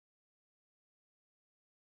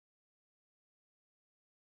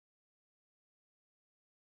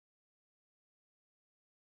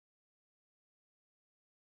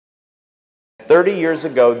30 years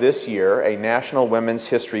ago this year, a National Women's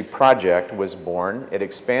History Project was born. It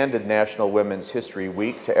expanded National Women's History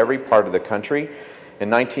Week to every part of the country. In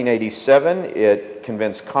 1987, it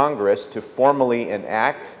convinced Congress to formally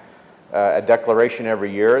enact a declaration every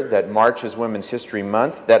year that March is Women's History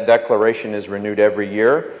Month. That declaration is renewed every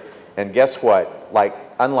year. And guess what?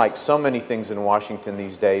 Unlike so many things in Washington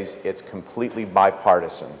these days, it's completely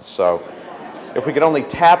bipartisan. So if we could only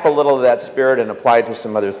tap a little of that spirit and apply it to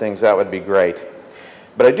some other things, that would be great.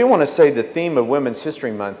 But I do want to say the theme of Women's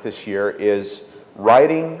History Month this year is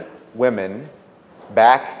writing women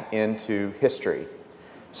back into history.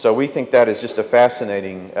 So we think that is just a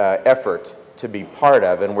fascinating effort to be part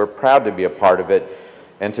of, and we're proud to be a part of it,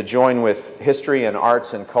 and to join with history and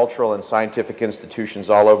arts and cultural and scientific institutions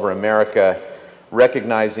all over America,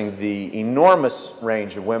 recognizing the enormous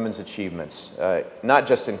range of women's achievements, not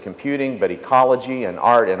just in computing, but ecology and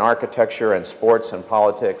art and architecture and sports and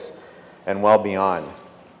politics and well beyond.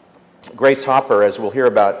 Grace Hopper, as we'll hear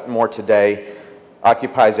about more today,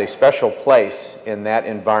 occupies a special place in that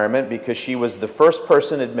environment because she was the first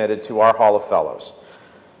person admitted to our Hall of Fellows.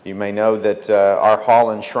 You may know that our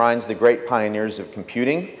hall enshrines the great pioneers of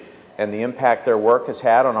computing and the impact their work has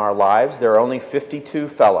had on our lives. There are only 52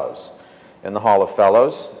 fellows in the Hall of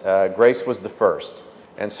Fellows. Grace was the first.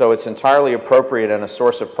 And so it's entirely appropriate and a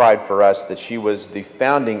source of pride for us that she was the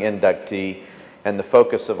founding inductee and the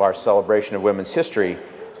focus of our celebration of women's history.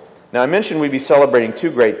 Now, I mentioned we'd be celebrating two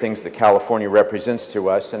great things that California represents to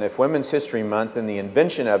us, and if Women's History Month and the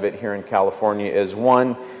invention of it here in California is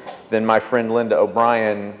one, then my friend Linda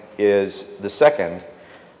O'Brien is the second.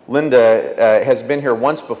 Linda has been here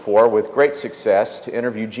once before with great success to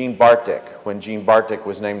interview Jean Bartik when Jean Bartik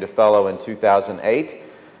was named a fellow in 2008.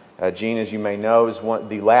 Jean, as you may know, is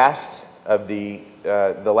the last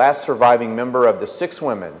surviving member of the 6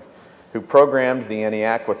 women who programmed the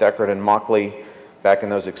ENIAC with Eckert and Mauchly back in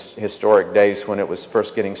those historic days when it was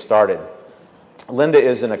first getting started. Linda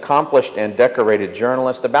is an accomplished and decorated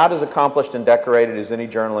journalist, about as accomplished and decorated as any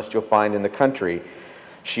journalist you'll find in the country.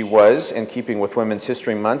 She was, in keeping with Women's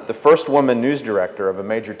History Month, the first woman news director of a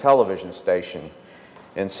major television station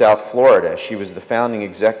in South Florida. She was the founding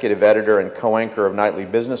executive editor and co-anchor of Nightly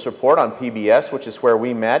Business Report on PBS, which is where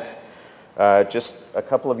we met just a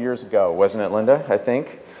couple of years ago, wasn't it, Linda, I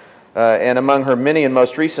think? And among her many and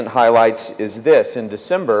most recent highlights is this. In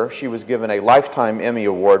December, she was given a Lifetime Emmy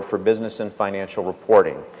Award for Business and Financial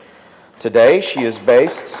Reporting. Today, she is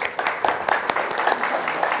based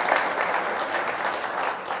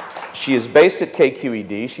at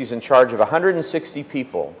KQED. She's in charge of 160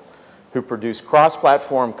 people who produce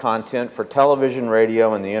cross-platform content for television,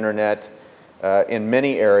 radio, and the internet in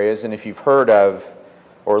many areas. And if you've heard of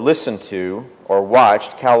or listened to or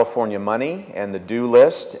watched California Money and The Do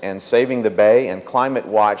List and Saving the Bay and Climate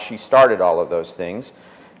Watch, she started all of those things.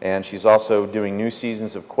 And she's also doing new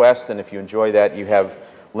seasons of Quest, and if you enjoy that, you have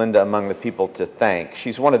Linda among the people to thank.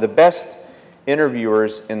 She's one of the best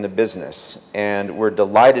interviewers in the business, and we're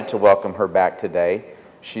delighted to welcome her back today.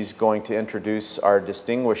 She's going to introduce our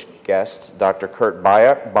distinguished guest, Dr. Kurt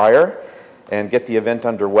Beyer, and get the event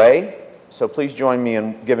underway. So please join me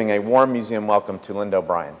in giving a warm museum welcome to Linda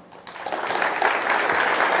O'Brien.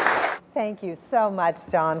 Thank you so much,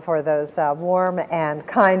 John, for those warm and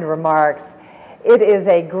kind remarks. It is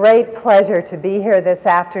a great pleasure to be here this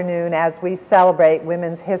afternoon as we celebrate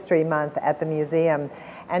Women's History Month at the museum.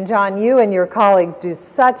 And John, you and your colleagues do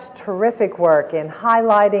such terrific work in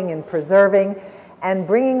highlighting and preserving and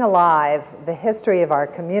bringing alive the history of our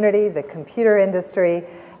community, the computer industry,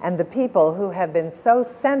 and the people who have been so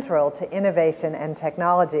central to innovation and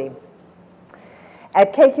technology.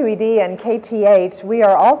 At KQED and KTH, we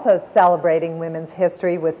are also celebrating women's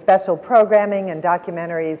history with special programming and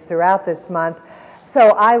documentaries throughout this month.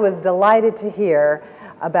 So I was delighted to hear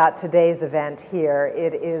about today's event here.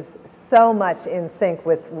 It is so much in sync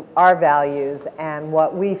with our values and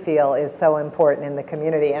what we feel is so important in the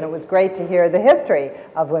community. And it was great to hear the history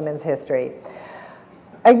of women's history.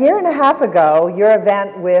 A year and a half ago, your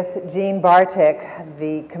event with Jean Bartik,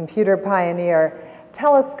 the computer pioneer,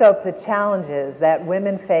 telescoped the challenges that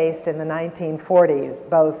women faced in the 1940s,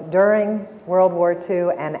 both during World War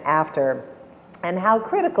II and after, and how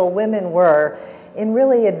critical women were in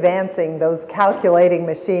really advancing those calculating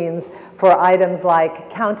machines for items like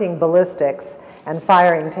counting ballistics and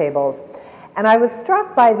firing tables. And I was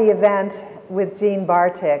struck by the event with Jean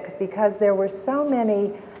Bartik because there were so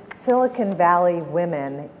many Silicon Valley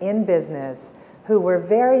women in business who were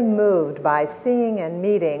very moved by seeing and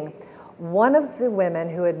meeting one of the women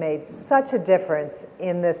who had made such a difference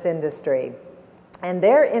in this industry. And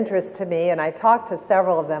their interest to me, and I talked to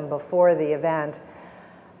several of them before the event,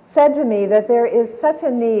 said to me that there is such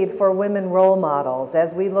a need for women role models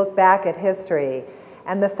as we look back at history.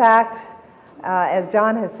 And the fact, as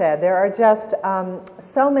John has said, there are just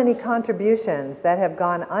so many contributions that have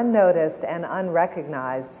gone unnoticed and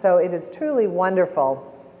unrecognized. So it is truly wonderful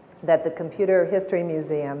that the Computer History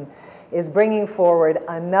Museum is bringing forward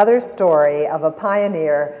another story of a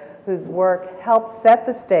pioneer whose work helped set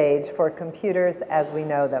the stage for computers as we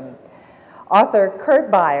know them. Author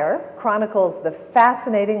Kurt Beyer chronicles the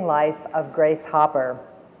fascinating life of Grace Hopper.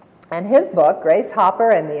 And his book, Grace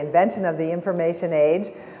Hopper and the Invention of the Information Age,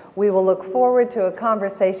 we will look forward to a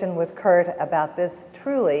conversation with Kurt about this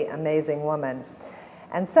truly amazing woman.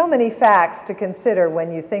 And so many facts to consider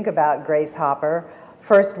when you think about Grace Hopper.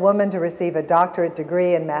 First woman to receive a doctorate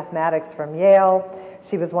degree in mathematics from Yale.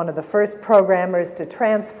 She was one of the first programmers to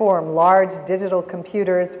transform large digital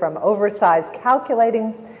computers from oversized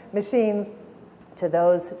calculating machines to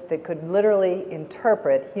those that could literally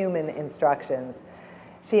interpret human instructions.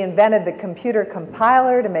 She invented the computer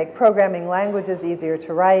compiler to make programming languages easier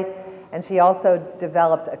to write, and she also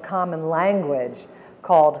developed a common language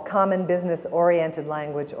called Common Business-Oriented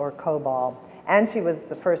Language, or COBOL. And she was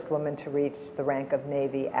the first woman to reach the rank of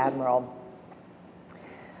Navy Admiral.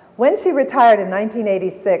 When she retired in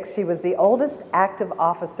 1986, she was the oldest active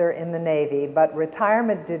officer in the Navy, but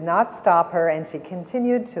retirement did not stop her, and she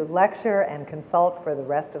continued to lecture and consult for the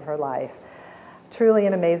rest of her life. Truly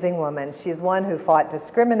an amazing woman. She's one who fought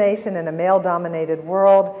discrimination in a male-dominated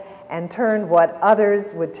world and turned what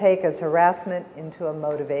others would take as harassment into a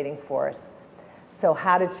motivating force. So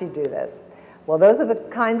how did she do this? Well, those are the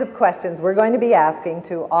kinds of questions we're going to be asking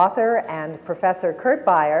to author and Professor Kurt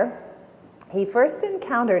Beyer. He first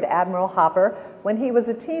encountered Admiral Hopper when he was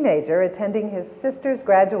a teenager attending his sister's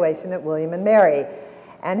graduation at William and Mary.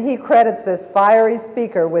 And he credits this fiery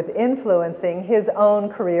speaker with influencing his own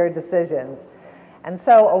career decisions. And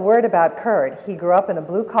so a word about Kurt. He grew up in a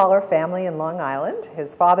blue-collar family in Long Island.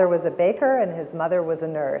 His father was a baker and his mother was a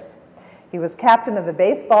nurse. He was captain of the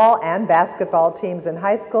baseball and basketball teams in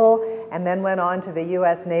high school, and then went on to the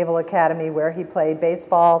U.S. Naval Academy, where he played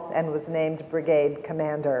baseball and was named brigade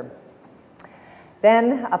commander.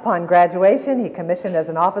 Then, upon graduation, he commissioned as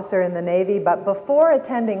an officer in the Navy, but before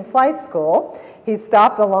attending flight school, he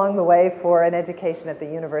stopped along the way for an education at the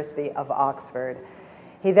University of Oxford.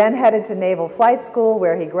 He then headed to Naval Flight School,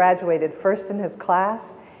 where he graduated first in his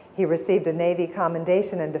class. He received a Navy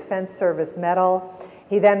Commendation and Defense Service Medal.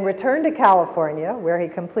 He then returned to California, where he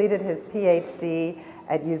completed his PhD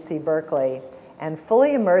at UC Berkeley. And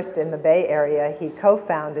fully immersed in the Bay Area, he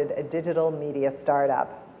co-founded a digital media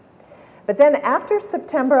startup. But then after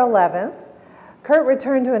September 11th, Kurt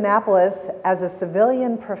returned to Annapolis as a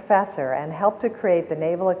civilian professor and helped to create the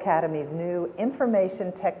Naval Academy's new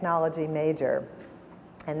information technology major.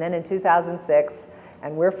 And then in 2006,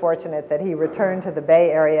 and we're fortunate that he returned to the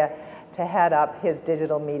Bay Area to head up his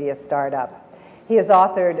digital media startup. He has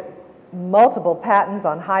authored multiple patents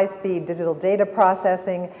on high-speed digital data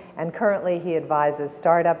processing, and currently he advises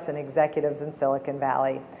startups and executives in Silicon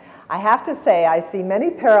Valley. I have to say, I see many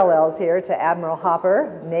parallels here to Admiral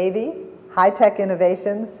Hopper, Navy, high-tech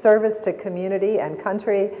innovation, service to community and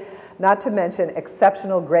country, not to mention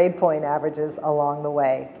exceptional grade point averages along the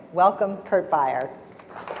way. Welcome, Kurt Beyer.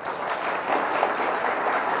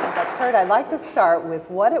 Kurt, I'd like to start with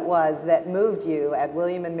what it was that moved you at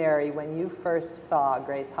William and Mary when you first saw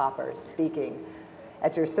Grace Hopper speaking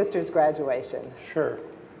at your sister's graduation. Sure.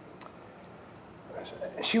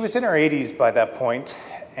 She was in her 80s by that point,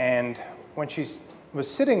 and when she was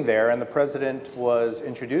sitting there and the president was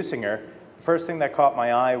introducing her, the first thing that caught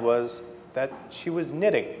my eye was that she was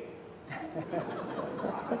knitting.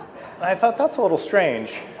 And I thought, that's a little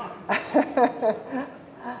strange.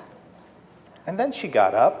 And then she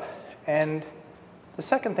got up, and the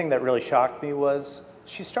second thing that really shocked me was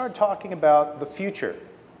she started talking about the future,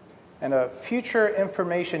 and a future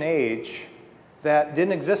information age that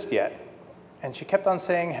didn't exist yet. And she kept on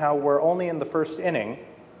saying how we're only in the first inning.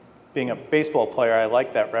 Being a baseball player, I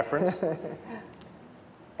like that reference.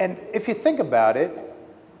 And if you think about it,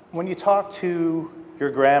 when you talk to your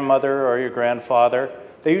grandmother or your grandfather,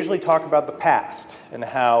 they usually talk about the past and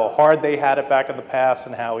how hard they had it back in the past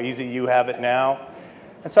and how easy you have it now.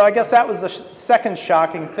 And so I guess that was the second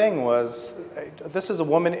shocking thing was, this is a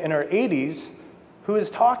woman in her 80s who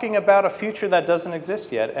is talking about a future that doesn't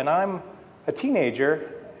exist yet. And I'm a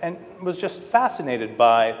teenager and was just fascinated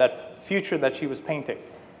by that future that she was painting.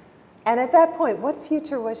 And at that point, what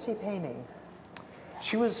future was she painting?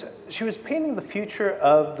 She was painting the future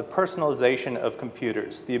of the personalization of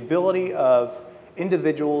computers, the ability of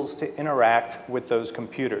individuals to interact with those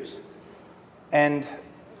computers. And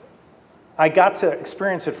I got to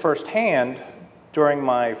experience it firsthand during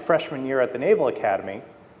my freshman year at the Naval Academy.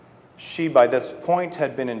 She, by this point,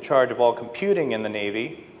 had been in charge of all computing in the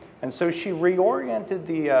Navy, and so she reoriented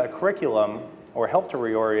the curriculum, or helped to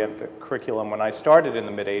reorient the curriculum when I started in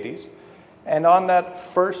the mid-'80s. And on that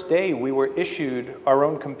first day, we were issued our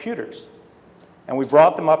own computers. And we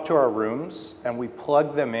brought them up to our rooms, and we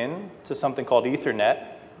plugged them in to something called Ethernet,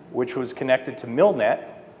 which was connected to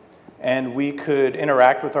Milnet. And we could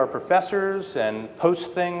interact with our professors and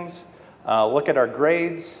post things, look at our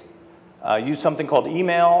grades, use something called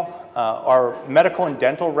email. Our medical and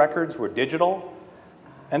dental records were digital.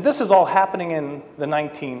 And this is all happening in the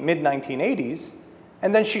mid-1980s.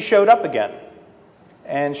 And then she showed up again.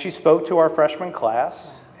 And she spoke to our freshman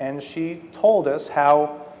class, and she told us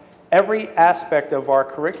how every aspect of our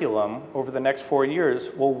curriculum over the next 4 years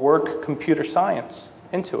will work computer science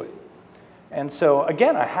into it. And so,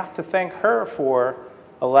 again, I have to thank her for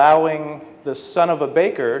allowing the son of a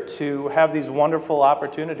baker to have these wonderful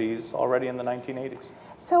opportunities already in the 1980s.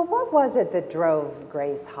 So what was it that drove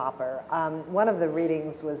Grace Hopper? One of the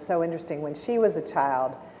readings was so interesting. When she was a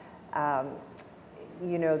child,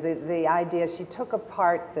 you know, the idea, she took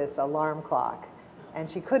apart this alarm clock, and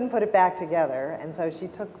she couldn't put it back together, and so she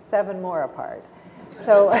took 7 more apart.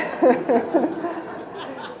 So,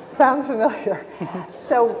 sounds familiar.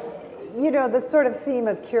 So, you know, the sort of theme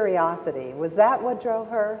of curiosity, was that what drove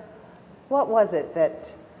her? What was it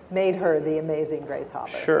that made her the amazing Grace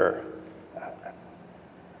Hopper? Sure.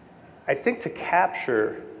 I think to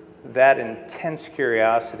capture that intense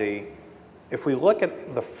curiosity, if we look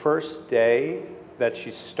at the first day that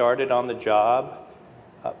she started on the job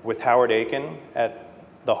with Howard Aiken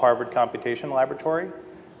at the Harvard Computation Laboratory,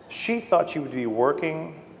 she thought she would be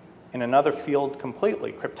working in another field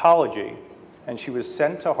completely, cryptology, and she was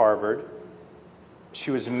sent to Harvard.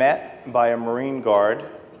 She was met by a Marine guard,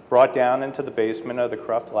 brought down into the basement of the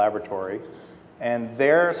Cruft Laboratory, and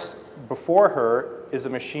there before her is a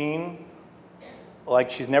machine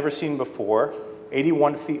like she's never seen before,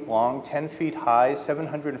 81 feet long, 10 feet high,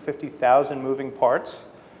 750,000 moving parts.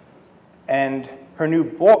 And her new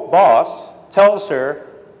boss tells her,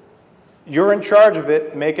 "You're in charge of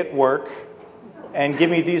it, make it work, and give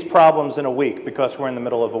me these problems in a week because we're in the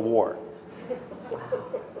middle of a war."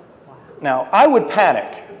 Now, I would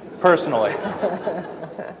panic, personally.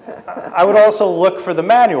 I would also look for the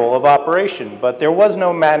manual of operation, but there was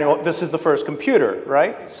no manual. This is the first computer,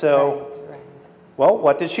 right? So. Right. Well,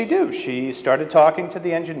 what did she do? She started talking to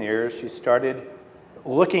the engineers. She started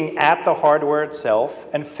looking at the hardware itself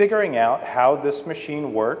and figuring out how this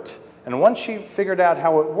machine worked. And once she figured out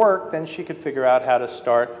how it worked, then she could figure out how to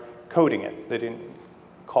start coding it. They didn't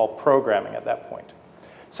call programming at that point.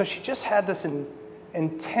 So she just had this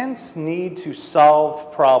intense need to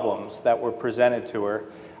solve problems that were presented to her.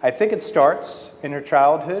 I think it starts in her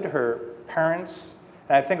childhood. Her parents,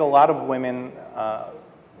 and I think a lot of women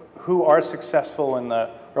who are successful in the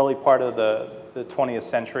early part of the 20th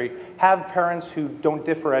century have parents who don't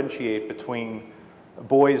differentiate between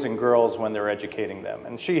boys and girls when they're educating them.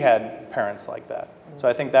 And she had parents like that. So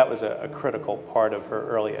I think that was a critical part of her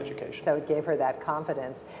early education. So it gave her that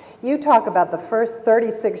confidence. You talk about the first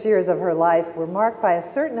 36 years of her life were marked by a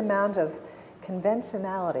certain amount of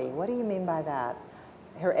conventionality. What do you mean by that?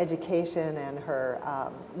 Her education and her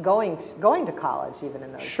going to college even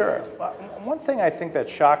in those years. Sure. One thing I think that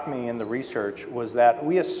shocked me in the research was that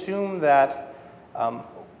we assume that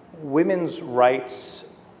women's rights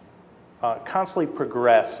constantly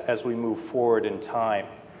progress as we move forward in time.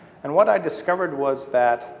 And what I discovered was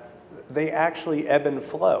that they actually ebb and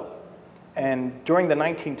flow. And during the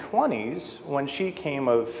 1920s, when she came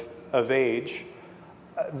of age,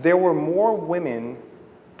 there were more women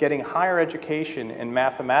getting higher education in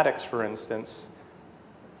mathematics, for instance,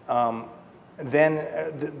 then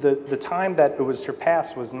the time that it was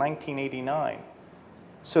surpassed was 1989.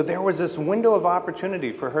 So there was this window of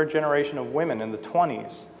opportunity for her generation of women in the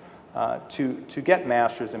 20s to get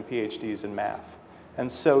masters and PhDs in math. And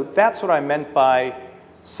so that's what I meant by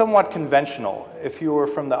somewhat conventional. If you were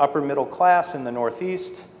from the upper middle class in the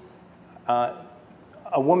Northeast, a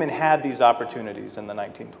woman had these opportunities in the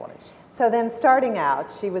 1920s. So then starting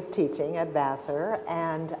out, she was teaching at Vassar,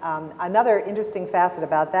 and another interesting facet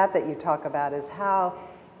about that you talk about is how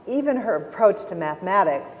even her approach to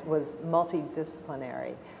mathematics was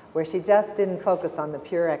multidisciplinary, where she just didn't focus on the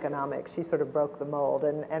pure economics. She sort of broke the mold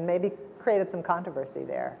and maybe created some controversy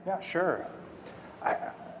there. Yeah, sure.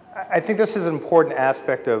 I think this is an important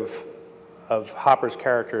aspect of Hopper's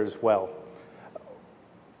character as well.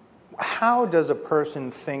 How does a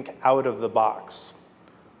person think out of the box?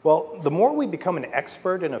 Well, the more we become an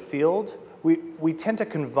expert in a field, we tend to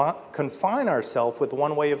confine ourselves with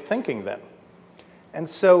one way of thinking then. And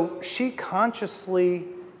so she consciously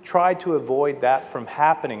tried to avoid that from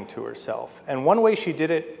happening to herself. And one way she did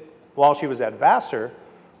it while she was at Vassar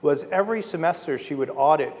was every semester she would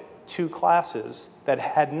audit 2 classes that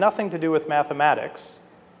had nothing to do with mathematics,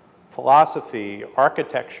 philosophy,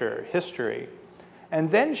 architecture, history, and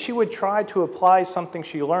then she would try to apply something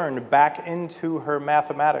she learned back into her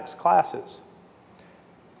mathematics classes.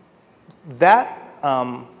 That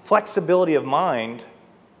flexibility of mind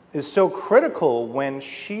is so critical when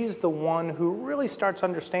she's the one who really starts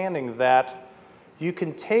understanding that you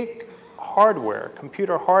can take hardware,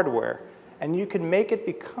 computer hardware, and you can make it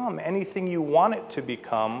become anything you want it to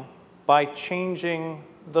become by changing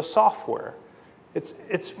the software.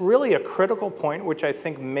 It's really a critical point which I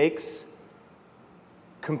think makes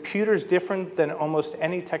computers different than almost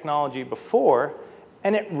any technology before,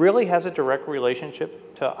 and it really has a direct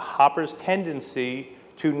relationship to Hopper's tendency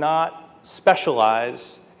to not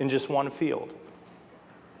specialize in just one field.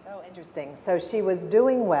 So interesting. So she was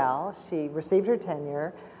doing well, she received her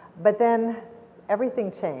tenure, but then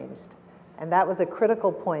everything changed. And that was a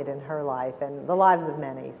critical point in her life and the lives of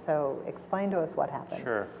many. So explain to us what happened.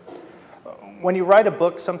 Sure. When you write a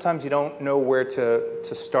book, sometimes you don't know where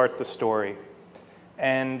to start the story.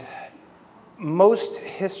 And most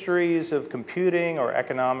histories of computing or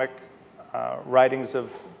economic writings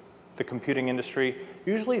of the computing industry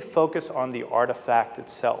usually focus on the artifact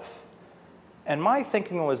itself. And my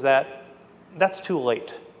thinking was that that's too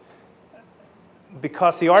late,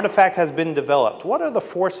 because the artifact has been developed. What are the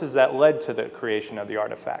forces that led to the creation of the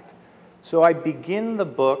artifact? So I begin the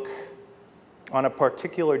book on a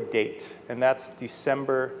particular date, and that's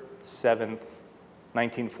December 7th,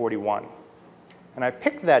 1941. And I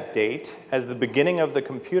picked that date as the beginning of the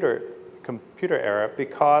computer era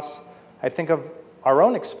because I think of our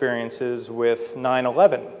own experiences with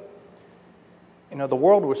 9/11. You know, the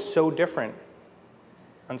world was so different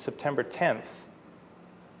on September 10th.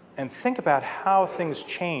 And think about how things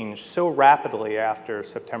changed so rapidly after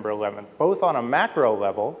September 11th, both on a macro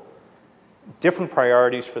level, different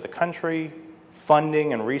priorities for the country,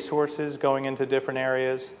 funding and resources going into different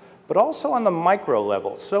areas, but also on the micro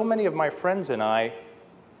level. So many of my friends and I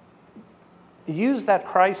used that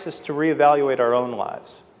crisis to reevaluate our own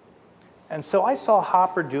lives. And so I saw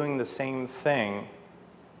Hopper doing the same thing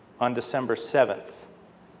on December 7th.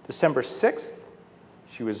 December 6th,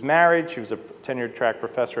 she was married. She was a tenured track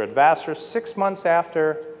professor at Vassar. 6 months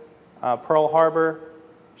after Pearl Harbor,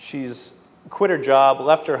 she's quit her job,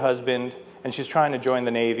 left her husband, and she's trying to join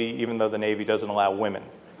the Navy, even though the Navy doesn't allow women.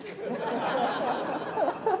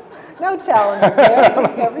 No challenges there,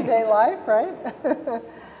 just everyday life, right?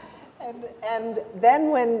 and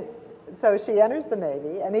then so she enters the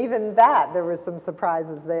Navy, and even that, there were some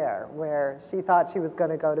surprises there, where she thought she was going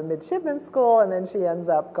to go to midshipman school, and then she ends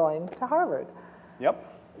up going to Harvard. Yep.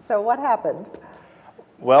 So what happened?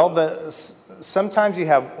 Well, sometimes you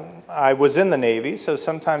have, I was in the Navy, so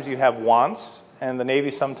sometimes you have wants, and the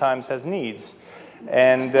Navy sometimes has needs.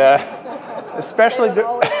 And especially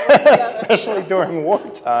during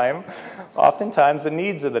wartime, oftentimes the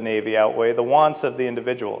needs of the Navy outweigh the wants of the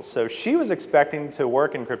individuals. So she was expecting to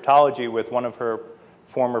work in cryptology with one of her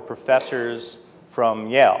former professors from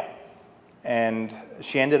Yale. And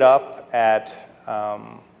she ended up at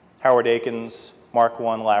Howard Aiken's Mark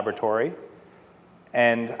I laboratory.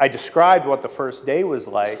 And I described what the first day was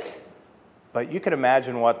like, but you can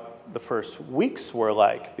imagine what the first weeks were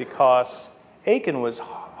like, because Aiken was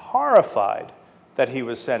horrified that he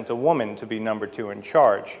was sent a woman to be number 2 in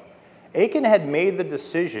charge. Aiken had made the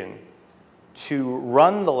decision to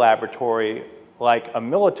run the laboratory like a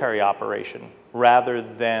military operation rather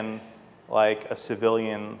than like a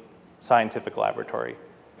civilian scientific laboratory.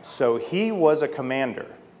 So he was a commander.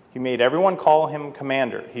 He made everyone call him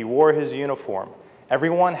commander. He wore his uniform.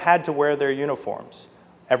 Everyone had to wear their uniforms.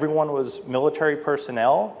 Everyone was military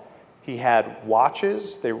personnel. He had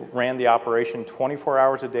watches. They ran the operation 24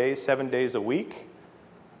 hours a day, 7 days a week.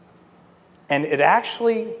 And it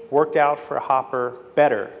actually worked out for Hopper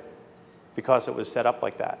better because it was set up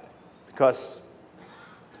like that. Because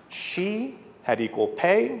she had equal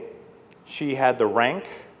pay. She had the rank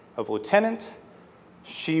of lieutenant.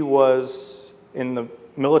 She was in the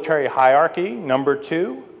military hierarchy, number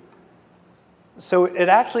 2. So it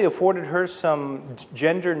actually afforded her some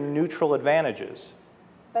gender-neutral advantages.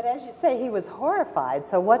 But as you say, he was horrified,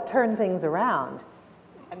 so what turned things around?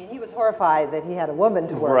 I mean, he was horrified that he had a woman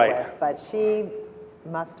to work with, but she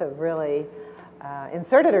must have really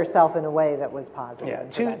inserted herself in a way that was positive.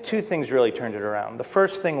 Yeah, two things really turned it around. The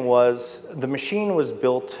first thing was the machine was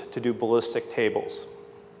built to do ballistic tables.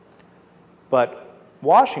 But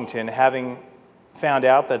Washington, having found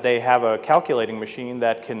out that they have a calculating machine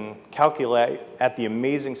that can calculate at the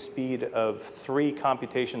amazing speed of 3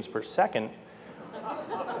 computations per second,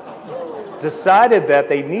 decided that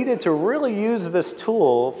they needed to really use this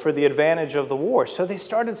tool for the advantage of the war. So they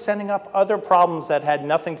started sending up other problems that had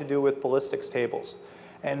nothing to do with ballistics tables.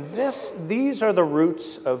 And these are the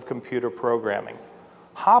roots of computer programming.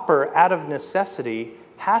 Hopper, out of necessity,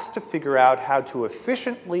 has to figure out how to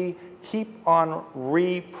efficiently keep on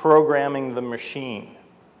reprogramming the machine.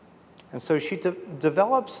 And so she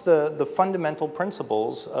develops the fundamental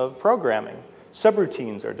principles of programming.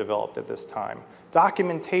 Subroutines are developed at this time.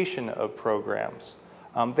 Documentation of programs.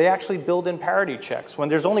 They actually build in parity checks. When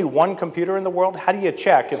there's only one computer in the world, how do you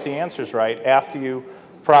check if the answer's right after you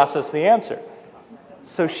process the answer?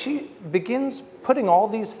 So she begins putting all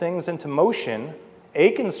these things into motion.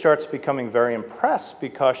 Aiken starts becoming very impressed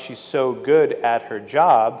because she's so good at her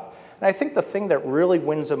job. And I think the thing that really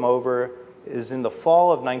wins him over is in the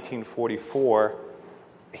fall of 1944,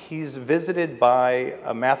 he's visited by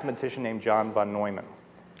a mathematician named John von Neumann.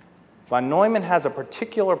 Von Neumann has a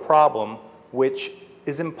particular problem which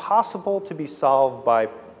is impossible to be solved by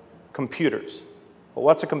computers. Well,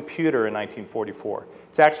 what's a computer in 1944?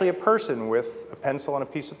 It's actually a person with a pencil and a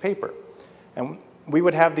piece of paper. And we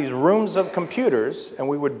would have these rooms of computers, and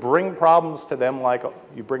we would bring problems to them like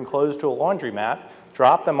you bring clothes to a laundromat,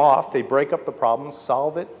 drop them off, they break up the problem,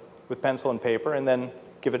 solve it with pencil and paper, and then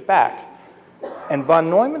give it back. And von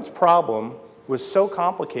Neumann's problem was so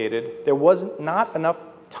complicated, there was not enough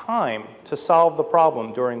time to solve the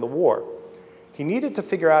problem during the war. He needed to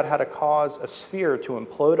figure out how to cause a sphere to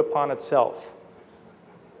implode upon itself.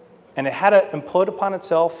 And it had to implode upon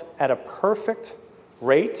itself at a perfect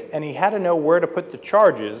rate, and he had to know where to put the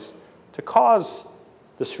charges to cause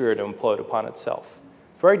the sphere to implode upon itself.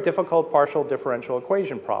 Very difficult partial differential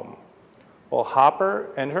equation problem. Well,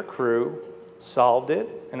 Hopper and her crew solved it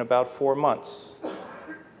in about 4 months.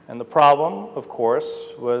 And the problem, of course,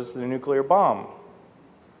 was the nuclear bomb,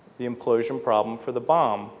 the implosion problem for the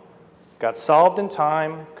bomb. Got solved in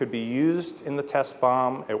time, could be used in the test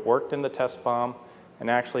bomb, it worked in the test bomb, and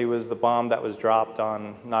actually was the bomb that was dropped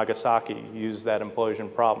on Nagasaki, used that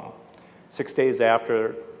implosion problem. 6 days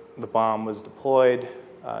after the bomb was deployed,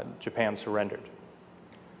 Japan surrendered.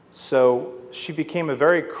 So she became a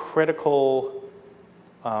very critical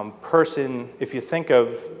person. If you think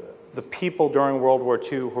of the people during World War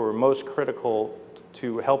II who were most critical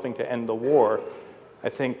to helping to end the war, I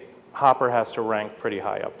think Hopper has to rank pretty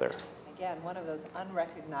high up there. Again, one of those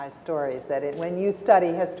unrecognized stories that when you study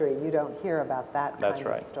history, you don't hear about that kind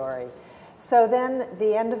of story. So then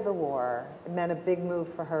the end of the war meant a big move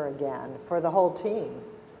for her again, for the whole team.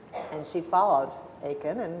 And she followed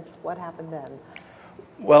Aiken, and what happened then?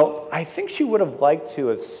 Well, I think she would have liked to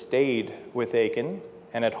have stayed with Aiken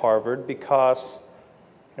and at Harvard because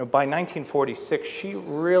by 1946, she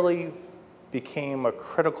really became a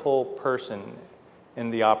critical person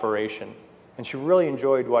in the operation. And she really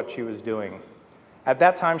enjoyed what she was doing. At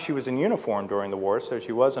that time, she was in uniform during the war, so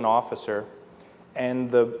she was an officer.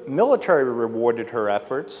 And the military rewarded her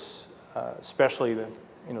efforts, especially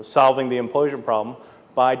solving the implosion problem,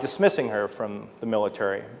 by dismissing her from the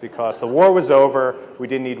military because the war was over, we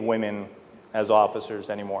didn't need women as officers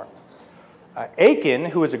anymore. Aiken,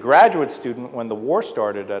 who was a graduate student when the war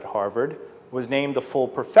started at Harvard, was named a full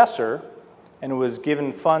professor and was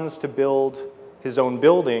given funds to build his own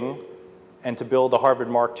building and to build the Harvard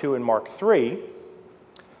Mark II and Mark III.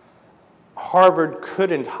 Harvard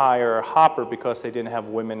couldn't hire Hopper because they didn't have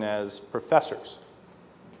women as professors.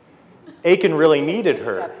 Aiken really needed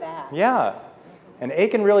her. Yeah, and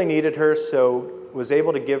Aiken really needed her, so was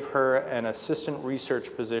able to give her an assistant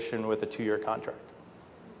research position with a 2-year contract.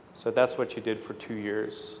 So that's what she did for 2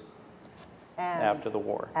 years after the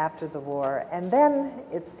war. After the war. And then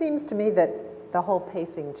it seems to me that the whole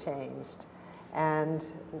pacing changed. And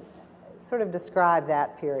sort of describe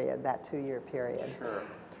that period, that 2-year period. Sure.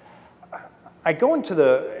 I go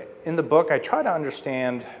into in the book, I try to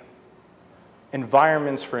understand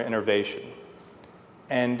environments for innovation.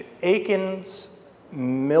 And Aiken's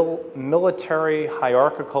military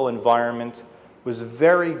hierarchical environment was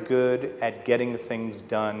very good at getting things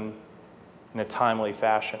done in a timely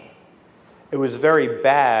fashion. It was very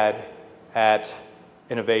bad at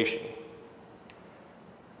innovation.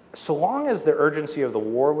 So long as the urgency of the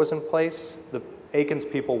war was in place, Aiken's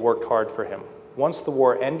people worked hard for him. Once the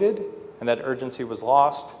war ended and that urgency was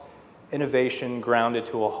lost, innovation grounded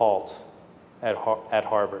to a halt at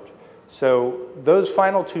Harvard. So those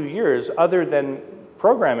final 2 years, other than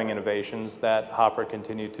programming innovations that Hopper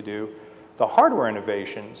continued to do, the hardware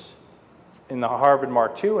innovations in the Harvard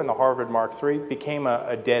Mark II and the Harvard Mark III became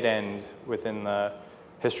a dead end within the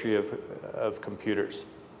history of computers.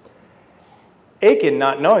 Aiken,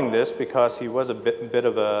 not knowing this because he was a bit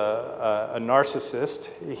of a narcissist,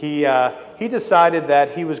 he decided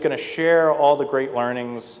that he was going to share all the great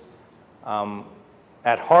learnings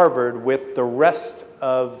at Harvard with the rest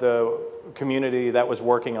of the community that was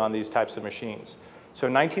working on these types of machines. So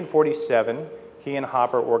in 1947, he and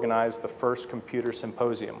Hopper organized the first computer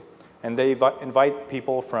symposium. And they invite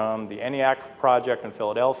people from the ENIAC project in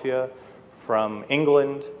Philadelphia, from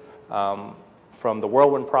England, from the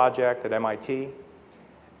Whirlwind project at MIT.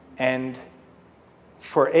 And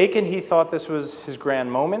for Aiken, he thought this was his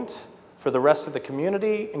grand moment. For the rest of the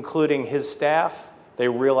community, including his staff, they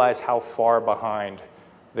realized how far behind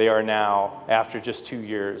they are now after just 2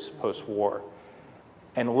 years post-war.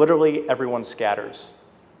 And literally everyone scatters.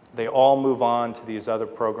 They all move on to these other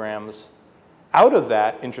programs. Out of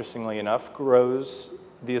that, interestingly enough, grows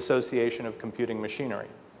the Association of Computing Machinery.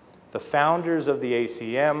 The founders of the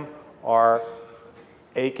ACM are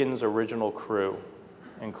Aiken's original crew,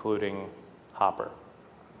 including Hopper.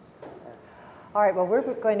 All right, well,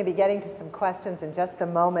 we're going to be getting to some questions in just a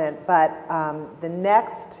moment, but the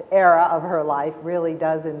next era of her life really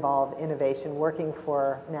does involve innovation, working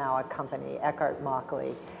for now a company, Eckhart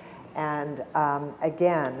Mauchly. And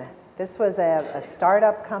again, this was a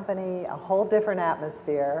startup company, a whole different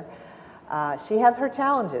atmosphere. She has her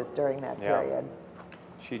challenges during that period.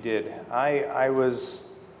 She did. I was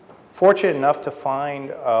fortunate enough to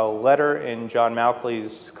find a letter in John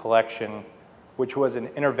Mauchly's collection, which was an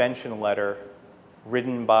intervention letter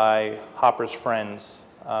written by Hopper's friends,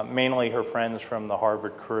 mainly her friends from the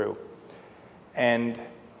Harvard crew. And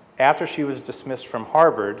after she was dismissed from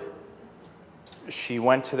Harvard, she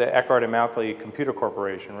went to the Eckhart and Mauchly Computer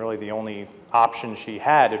Corporation, really the only option she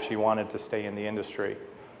had if she wanted to stay in the industry.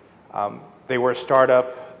 They were a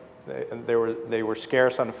startup, they were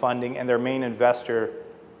scarce on funding, and their main investor,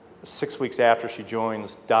 6 weeks after she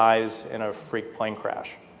joins, dies in a freak plane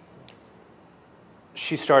crash.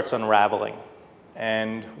 She starts unraveling,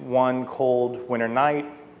 and one cold winter night,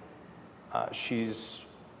 she's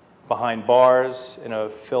behind bars in a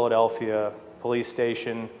Philadelphia police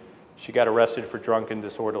station. She got arrested for drunken,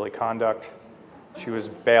 disorderly conduct. She was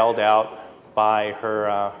bailed out by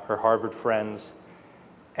her Harvard friends,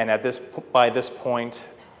 and by this point,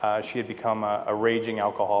 she had become a raging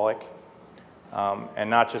alcoholic, and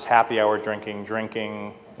not just happy hour drinking,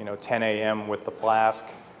 10 a.m. with the flask.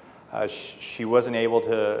 She wasn't able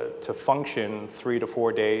to function 3 to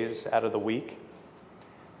 4 days out of the week,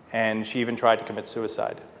 and she even tried to commit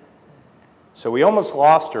suicide. So we almost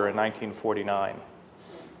lost her in 1949.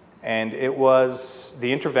 And it was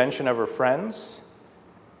the intervention of her friends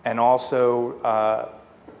and also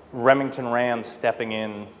Remington Rand stepping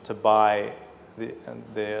in to buy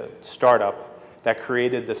the startup that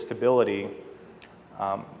created the stability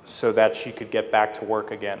so that she could get back to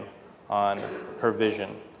work again on her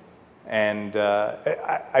vision. And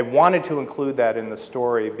I wanted to include that in the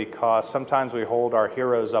story because sometimes we hold our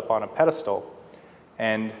heroes up on a pedestal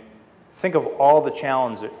and think of all the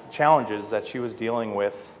challenges that she was dealing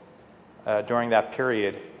with during that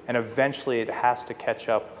period, and eventually it has to catch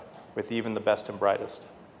up with even the best and brightest.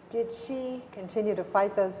 Did she continue to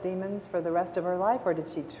fight those demons for the rest of her life, or did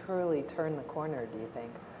she truly turn the corner, do you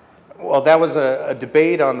think? Well, that was a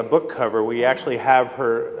debate on the book cover. We actually have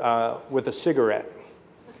her with a cigarette.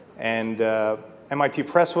 And MIT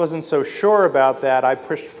Press wasn't so sure about that. I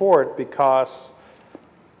pushed for it because,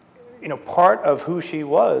 part of who she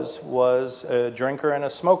was a drinker and a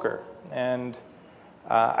smoker. And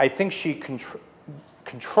I think she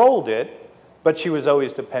controlled it, but she was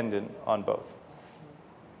always dependent on both.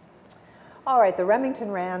 All right, the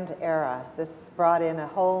Remington Rand era. This brought in a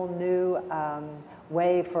whole new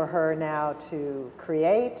way for her now to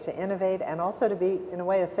create, to innovate, and also to be, in a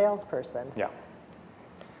way, a salesperson. Yeah,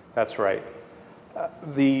 that's right.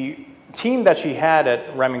 The team that she had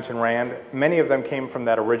at Remington Rand, many of them came from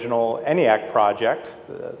that original ENIAC project.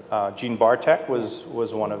 Gene Bartek was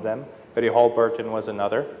one of them. Betty Hall-Burton was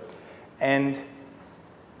another. And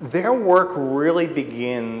their work really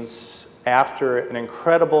begins after an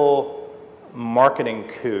incredible marketing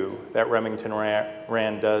coup that Remington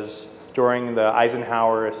Rand does during the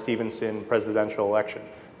Eisenhower-Stevenson presidential election.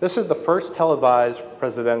 This is the first televised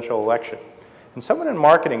presidential election. And someone in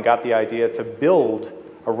marketing got the idea to build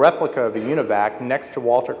a replica of a UNIVAC next to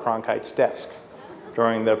Walter Cronkite's desk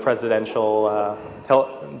during the presidential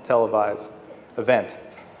televised event.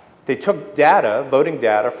 They took data, voting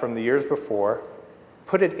data from the years before,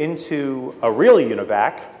 put it into a real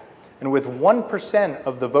UNIVAC, and with 1%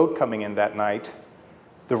 of the vote coming in that night,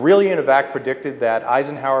 The real UNIVAC predicted that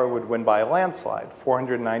Eisenhower would win by a landslide,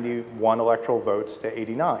 491 electoral votes to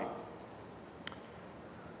 89.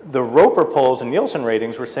 The Roper polls and Nielsen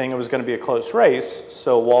ratings were saying it was going to be a close race,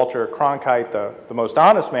 so Walter Cronkite, the most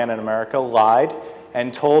honest man in America, lied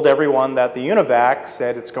and told everyone that the UNIVAC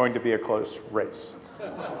said it's going to be a close race.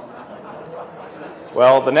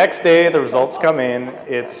 Well, the next day, the results come in,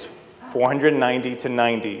 it's 490 to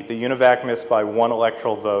 90. The UNIVAC missed by 1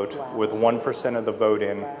 electoral vote with 1% of the vote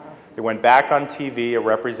in. It went back on TV, a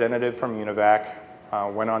representative from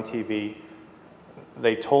UNIVAC went on TV.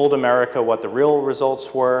 They told America what the real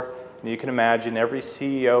results were, and you can imagine every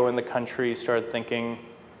CEO in the country started thinking,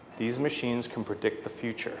 these machines can predict the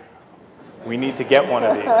future. We need to get one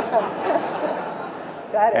of these.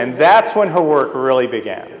 And that's when her work really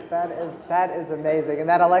began. That is amazing. And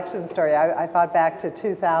that election story, I thought back to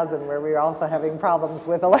 2000, where we were also having problems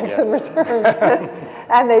with election returns.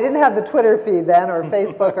 And they didn't have the Twitter feed then, or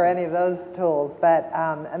Facebook, or any of those tools. But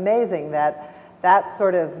amazing that that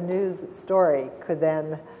sort of news story could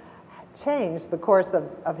then change the course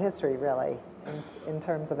of history, really, in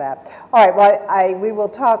terms of that. All right, well, we will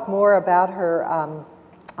talk more about her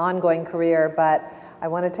ongoing career, but I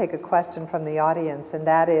want to take a question from the audience, and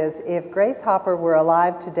that is, if Grace Hopper were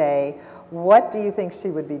alive today, what do you think she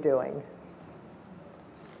would be doing?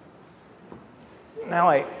 Now,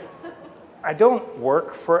 I don't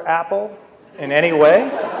work for Apple in any way.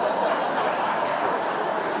 Do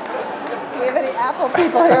we have any Apple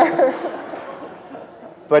people here?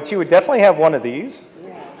 But she would definitely have one of these.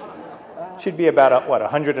 She'd be about, what,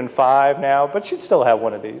 105 now, but she'd still have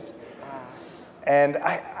one of these. And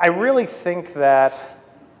I really think that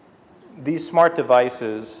these smart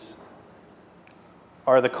devices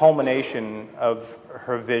are the culmination of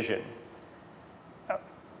her vision.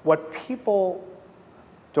 What people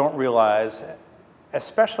don't realize,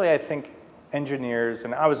 especially I think engineers,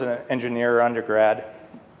 and I was an engineer undergrad,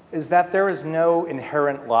 is that there is no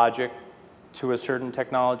inherent logic to a certain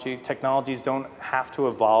technology. Technologies don't have to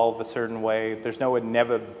evolve a certain way. There's no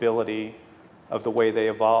inevitability of the way they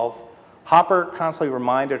evolve. Hopper constantly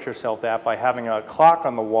reminded herself that by having a clock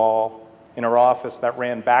on the wall in her office that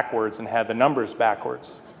ran backwards and had the numbers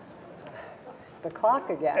backwards. The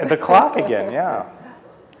clock again. The clock again, yeah.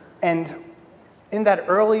 And in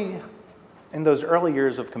those early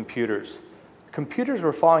years of computers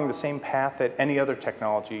were following the same path that any other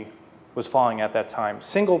technology was following at that time.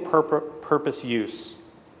 Single purpose use.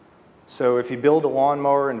 So if you build a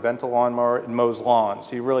lawnmower, invent a lawnmower, it mows lawns.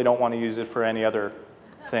 So you really don't want to use it for any other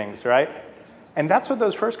things, right? And that's what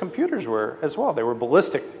those first computers were as well. They were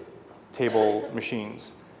ballistic table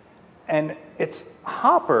machines. And it's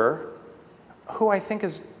Hopper who I think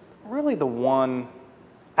is really the one,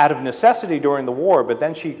 out of necessity during the war, but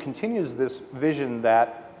then she continues this vision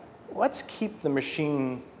that let's keep the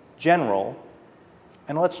machine general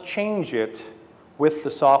and let's change it with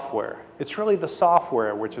the software. It's really the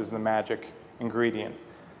software which is the magic ingredient.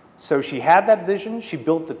 So she had that vision, she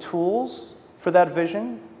built the tools for that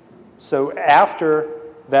vision. So after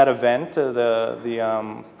that event,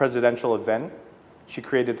 the presidential event, she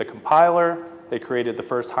created the compiler, they created the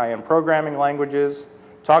first high-end programming languages.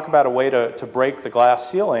 Talk about a way to break the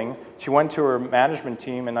glass ceiling. She went to her management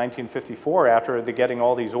team in 1954 after getting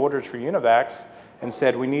all these orders for UNIVACs and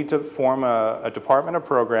said, we need to form a department of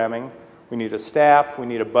programming, we need a staff, we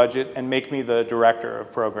need a budget, and make me the director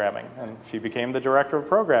of programming. And she became the director of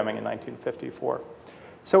programming in 1954.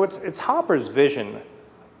 So it's Hopper's vision,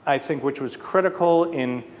 I think, which was critical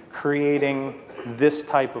in creating this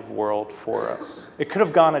type of world for us. It could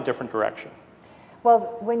have gone a different direction.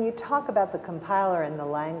 Well, when you talk about the compiler and the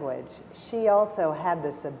language, she also had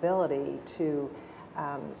this ability to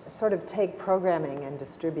sort of take programming and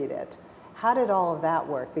distribute it. How did all of that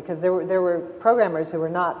work? Because there were programmers who were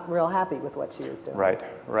not real happy with what she was doing. Right,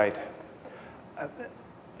 right.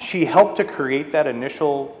 She helped to create that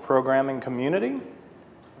initial programming community.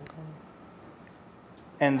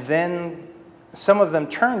 And then some of them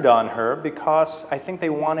turned on her because I think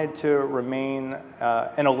they wanted to remain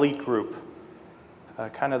an elite group,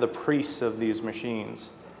 kind of the priests of these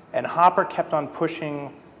machines. And Hopper kept on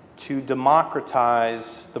pushing to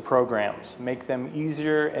democratize the programs, make them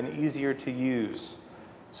easier and easier to use.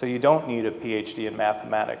 So you don't need a PhD in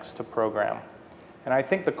mathematics to program. And I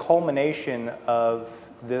think the culmination of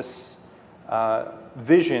this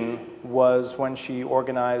vision was when she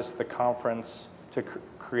organized the conference to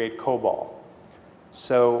create COBOL.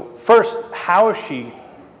 So first, how she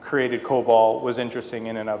created COBOL was interesting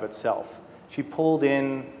in and of itself. She pulled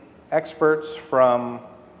in experts from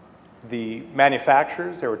the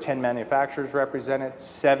manufacturers. There were 10 manufacturers represented,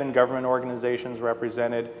 7 government organizations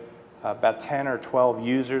represented, about 10 or 12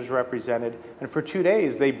 users represented. And for 2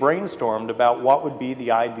 days, they brainstormed about what would be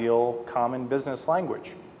the ideal common business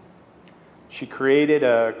language. She created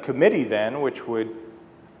a committee then, which would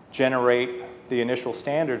generate the initial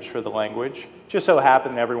standards for the language. Just so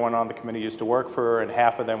happened everyone on the committee used to work for her, and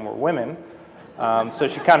half of them were women. So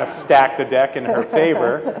she kind of stacked the deck in her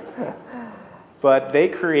favor. But they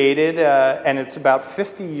created, and it's about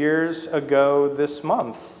 50 years ago this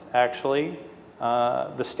month, actually,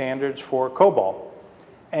 the standards for COBOL.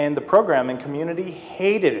 And the programming community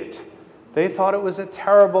hated it. They thought it was a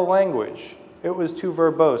terrible language. It was too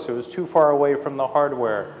verbose. It was too far away from the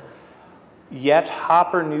hardware. Yet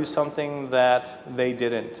Hopper knew something that they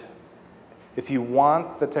didn't. If you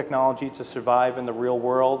want the technology to survive in the real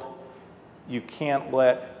world, you can't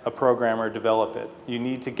let a programmer develop it. You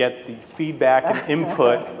need to get the feedback and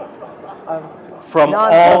input from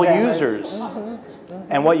all users.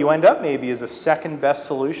 And what you end up maybe is a second best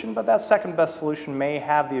solution, but that second best solution may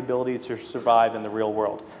have the ability to survive in the real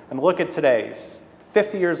world. And look at today.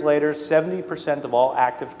 50 years later, 70% of all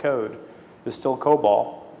active code is still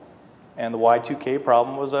COBOL, and the Y2K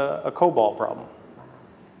problem was a COBOL problem.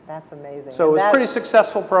 That's amazing. So it was a pretty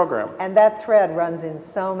successful program. And that thread runs in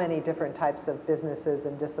so many different types of businesses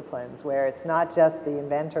and disciplines, where it's not just the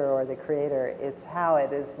inventor or the creator, it's how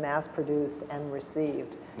it is mass-produced and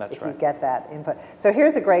received. That's if right. you get that input. So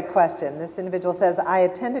here's a great question. This individual says, I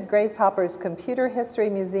attended Grace Hopper's Computer History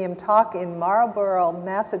Museum talk in Marlborough,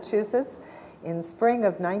 Massachusetts in spring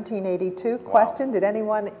of 1982. Wow. Question, did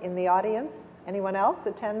anyone in the audience, anyone else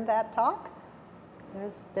attend that talk?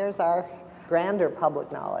 There's our grander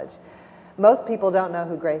public knowledge. Most people don't know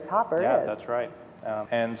who Grace Hopper is. Yeah, that's right.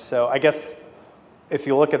 And so I guess if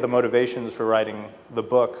you look at the motivations for writing the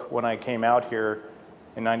book, when I came out here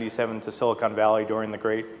in '97 to Silicon Valley during the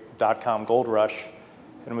great dot-com gold rush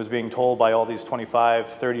and was being told by all these 25,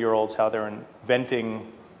 30-year-olds how they're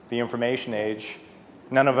inventing the information age,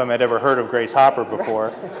 none of them had ever heard of Grace Hopper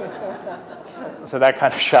before. So that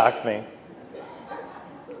kind of shocked me.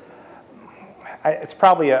 It's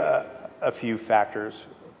probably a few factors.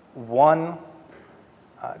 One,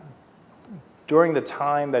 during the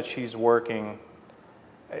time that she's working,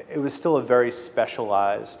 it was still a very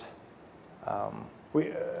specialized.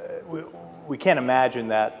 We can't imagine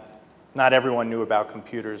that not everyone knew about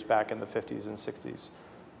computers back in the 50s and 60s,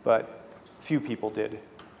 but few people did.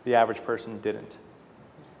 The average person didn't.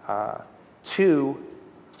 Two,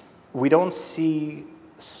 we don't see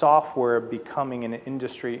software becoming an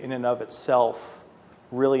industry in and of itself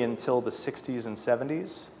really until the 60s and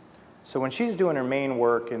 70s. So when she's doing her main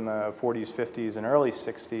work in the 40s, 50s, and early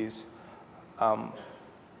 60s,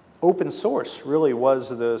 open source really was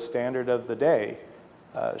the standard of the day.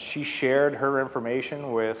 She shared her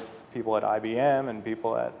information with people at IBM and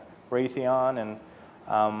people at Raytheon,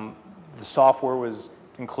 and the software was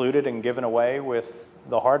included and given away with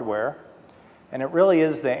the hardware. And it really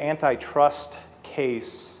is the antitrust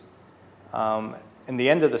case in the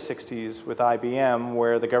end of the 60s with IBM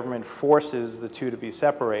where the government forces the two to be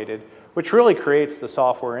separated, which really creates the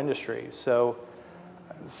software industry. So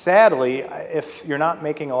sadly, if you're not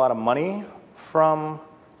making a lot of money from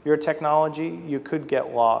your technology, you could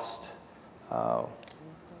get lost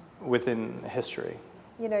within history.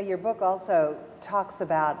 You know, your book also talks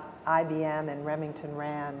about IBM and Remington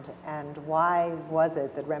Rand, and why was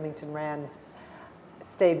it that Remington Rand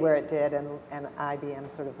stayed where it did and IBM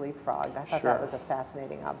sort of leapfrogged? I thought that was a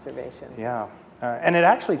fascinating observation. Yeah, and it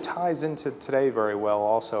actually ties into today very well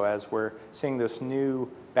also, as we're seeing this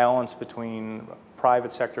new balance between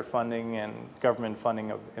private sector funding and government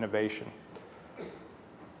funding of innovation.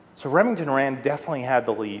 So Remington Rand definitely had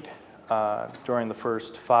the lead during the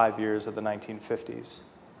first 5 years of the 1950s.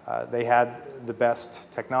 They had the best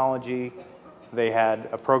technology, they had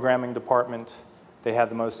a programming department, they had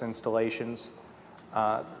the most installations.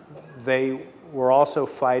 They were also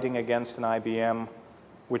fighting against an IBM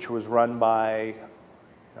which was run by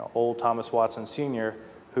old Thomas Watson Sr.,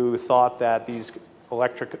 who thought that these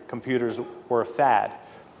electric computers were a fad.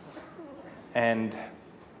 And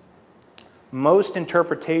most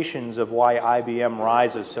interpretations of why IBM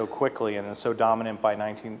rises so quickly and is so dominant by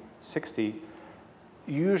 1960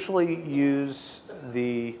 usually use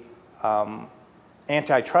the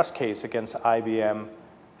antitrust case against IBM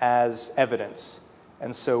as evidence.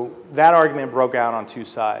 And so that argument broke out on two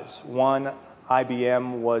sides. One,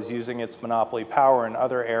 IBM was using its monopoly power in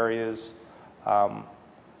other areas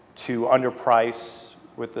to underprice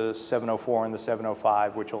with the 704 and the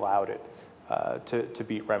 705, which allowed it to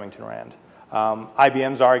beat Remington Rand.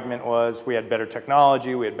 IBM's argument was we had better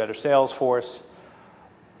technology, we had better sales force.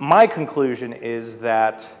 My conclusion is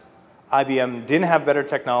that IBM didn't have better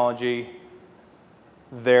technology.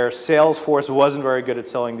 Their sales force wasn't very good at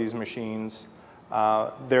selling these machines.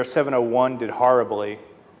 Their 701 did horribly.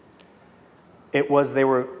 They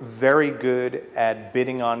were very good at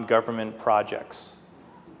bidding on government projects.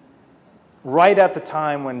 Right at the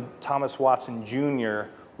time when Thomas Watson Jr.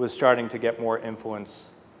 was starting to get more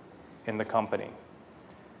influence in the company.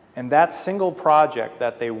 And that single project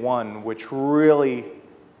that they won, which really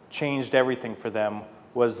changed everything for them,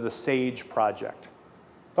 was the SAGE project.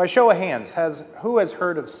 By show of hands, who has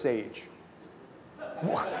heard of SAGE?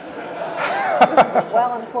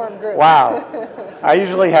 Well-informed group. Wow. I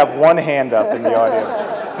usually have one hand up in the audience.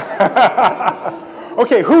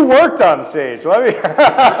 Okay, who worked on SAGE? Let me.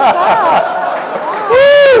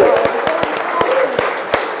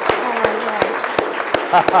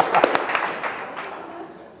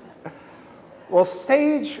 Well,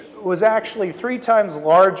 SAGE was actually 3 times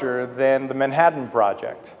larger than the Manhattan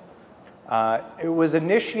Project. It was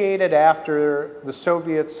initiated after the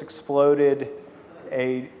Soviets exploded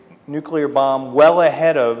a nuclear bomb well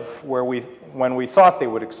ahead of when we thought they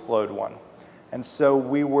would explode one. And so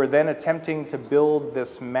we were then attempting to build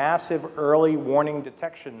this massive early warning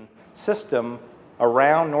detection system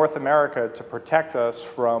around North America to protect us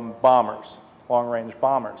from bombers, long-range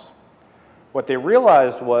bombers. What they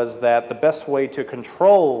realized was that the best way to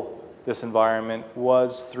control this environment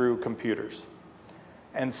was through computers.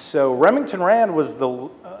 And so Remington Rand was the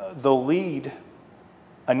lead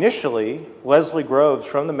initially. Leslie Groves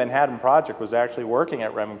from the Manhattan Project was actually working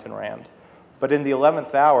at Remington Rand. But in the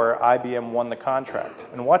 11th hour, IBM won the contract.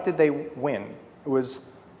 And what did they win? It was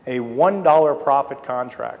a $1 profit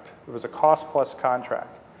contract. It was a cost-plus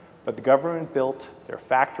contract. But the government built their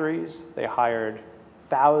factories. They hired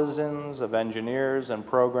thousands of engineers and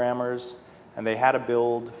programmers, and they had to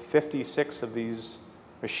build 56 of these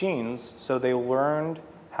machines, so they learned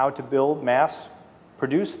how to build, mass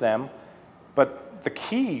produce them. But the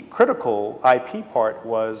key critical IP part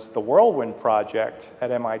was the Whirlwind project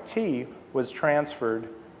at MIT was transferred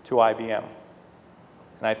to IBM.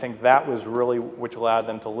 And I think that was really which allowed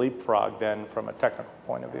them to leapfrog then from a technical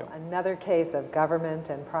point of view. Another case of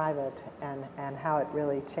government and private and how it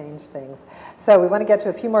really changed things. So we want to get to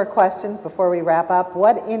a few more questions before we wrap up.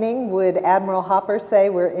 What inning would Admiral Hopper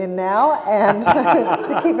say we're in now, and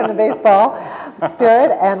to keep in the baseball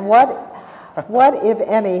spirit? And what, if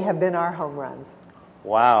any, have been our home runs?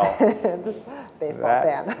 Wow. Baseball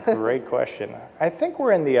That's fan. a great question. I think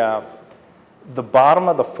we're in the bottom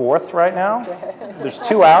of the 4th right now. There's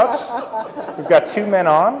 2 outs. We've got 2 men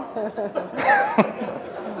on.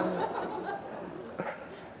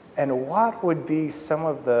 And what would be some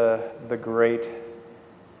of the great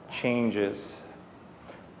changes?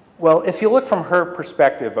 Well, if you look from her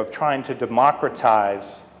perspective of trying to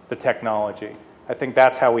democratize the technology, I think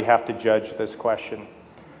that's how we have to judge this question.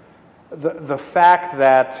 The fact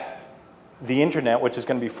that the internet, which is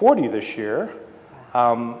going to be 40 this year,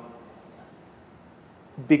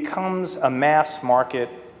 becomes a mass market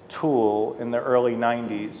tool in the early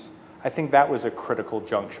 90s, I think that was a critical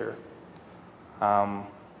juncture. And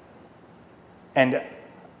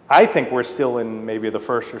I think we're still in maybe the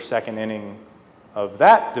 1st or 2nd inning of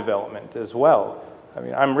that development as well. I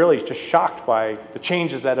mean, I'm really just shocked by the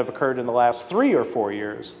changes that have occurred in the last 3 or 4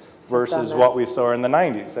 years versus what we saw in the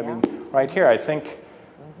 90s. I mean, right here, I think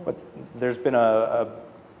there's been a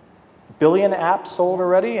billion apps sold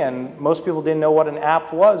already, and most people didn't know what an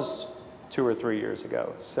app was 2 or 3 years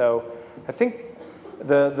ago. So I think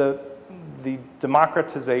the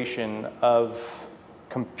democratization of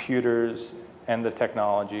computers and the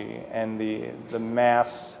technology and the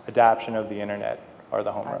mass adoption of the internet are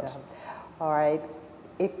the home runs. All right.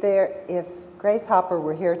 If Grace Hopper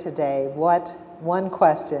were here today, what one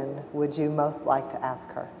question would you most like to ask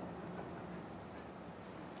her?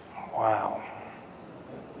 Wow.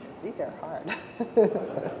 These are hard.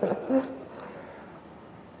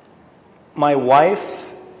 My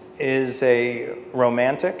wife is a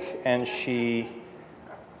romantic, and she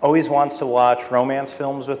always wants to watch romance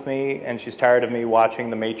films with me, and she's tired of me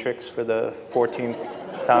watching The Matrix for the 14th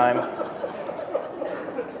time.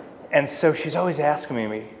 And so she's always asking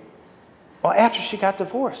me, well, after she got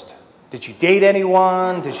divorced, did she date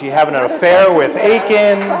anyone? Did she have an affair with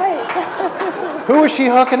Aiken? Right. Who was she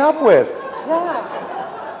hooking up with? Yeah.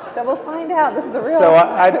 So we'll find out. This is the real. So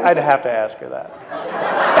I'd have to ask her that.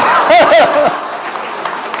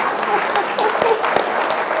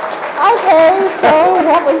 Okay. So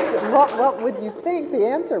what would you think the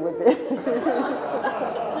answer would be?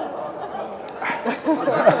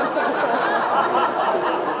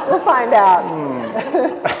 We'll find out.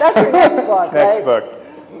 That's your next book, right? Next book.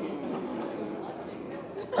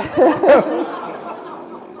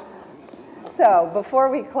 So before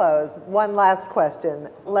we close, one last question.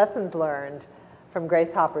 Lessons learned from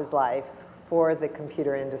Grace Hopper's life for the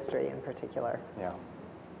computer industry in particular. Yeah.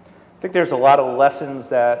 I think there's a lot of lessons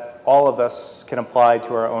that all of us can apply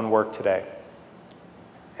to our own work today.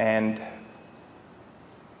 And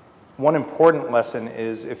one important lesson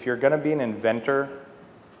is if you're going to be an inventor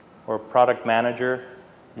or a product manager,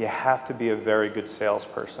 you have to be a very good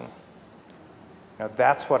salesperson. Now,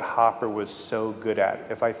 that's what Hopper was so good at.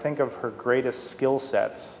 If I think of her greatest skill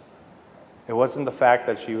sets, it wasn't the fact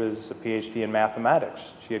that she was a PhD in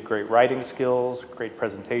mathematics. She had great writing skills, great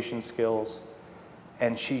presentation skills,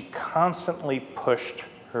 and she constantly pushed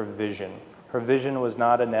her vision. Her vision was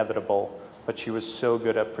not inevitable, but she was so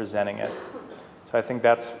good at presenting it. So I think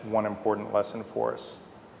that's one important lesson for us.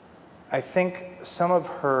 I think some of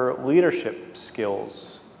her leadership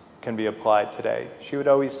skills can be applied today. She would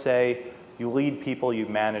always say, you lead people, you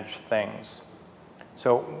manage things.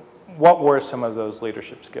 So what were some of those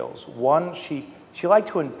leadership skills? One, she liked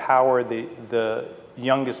to empower the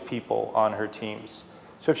youngest people on her teams.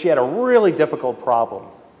 So if she had a really difficult problem,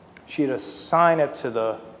 she'd assign it to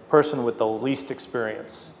the person with the least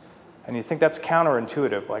experience. And you think that's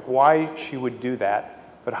counterintuitive, like why she would do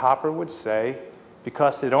that. But Hopper would say,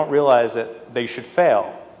 because they don't realize that they should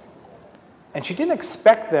fail. And she didn't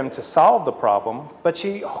expect them to solve the problem, but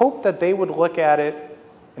she hoped that they would look at it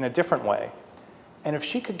in a different way. And if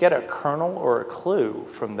she could get a kernel or a clue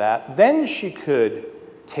from that, then she could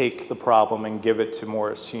take the problem and give it to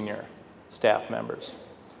more senior staff members.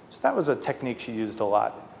 So that was a technique she used a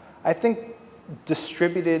lot. I think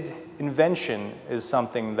distributed invention is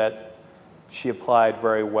something that she applied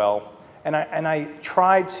very well. And I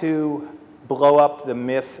tried to blow up the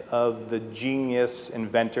myth of the genius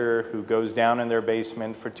inventor who goes down in their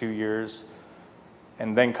basement for 2 years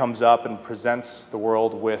and then comes up and presents the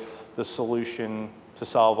world with the solution to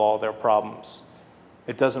solve all their problems.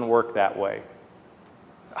 It doesn't work that way.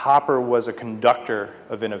 Hopper was a conductor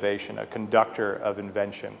of innovation, a conductor of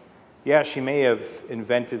invention. Yeah, she may have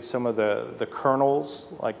invented some of the kernels,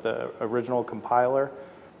 like the original compiler,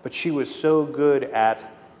 but she was so good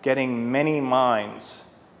at getting many minds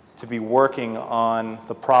to be working on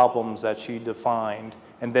the problems that she defined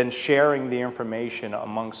and then sharing the information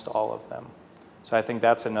amongst all of them. So I think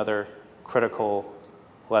that's another critical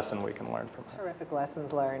lesson we can learn from her. Terrific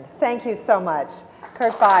lessons learned. Thank you so much.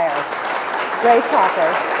 Kurt Beyer, Grace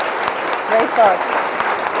Hopper, great book.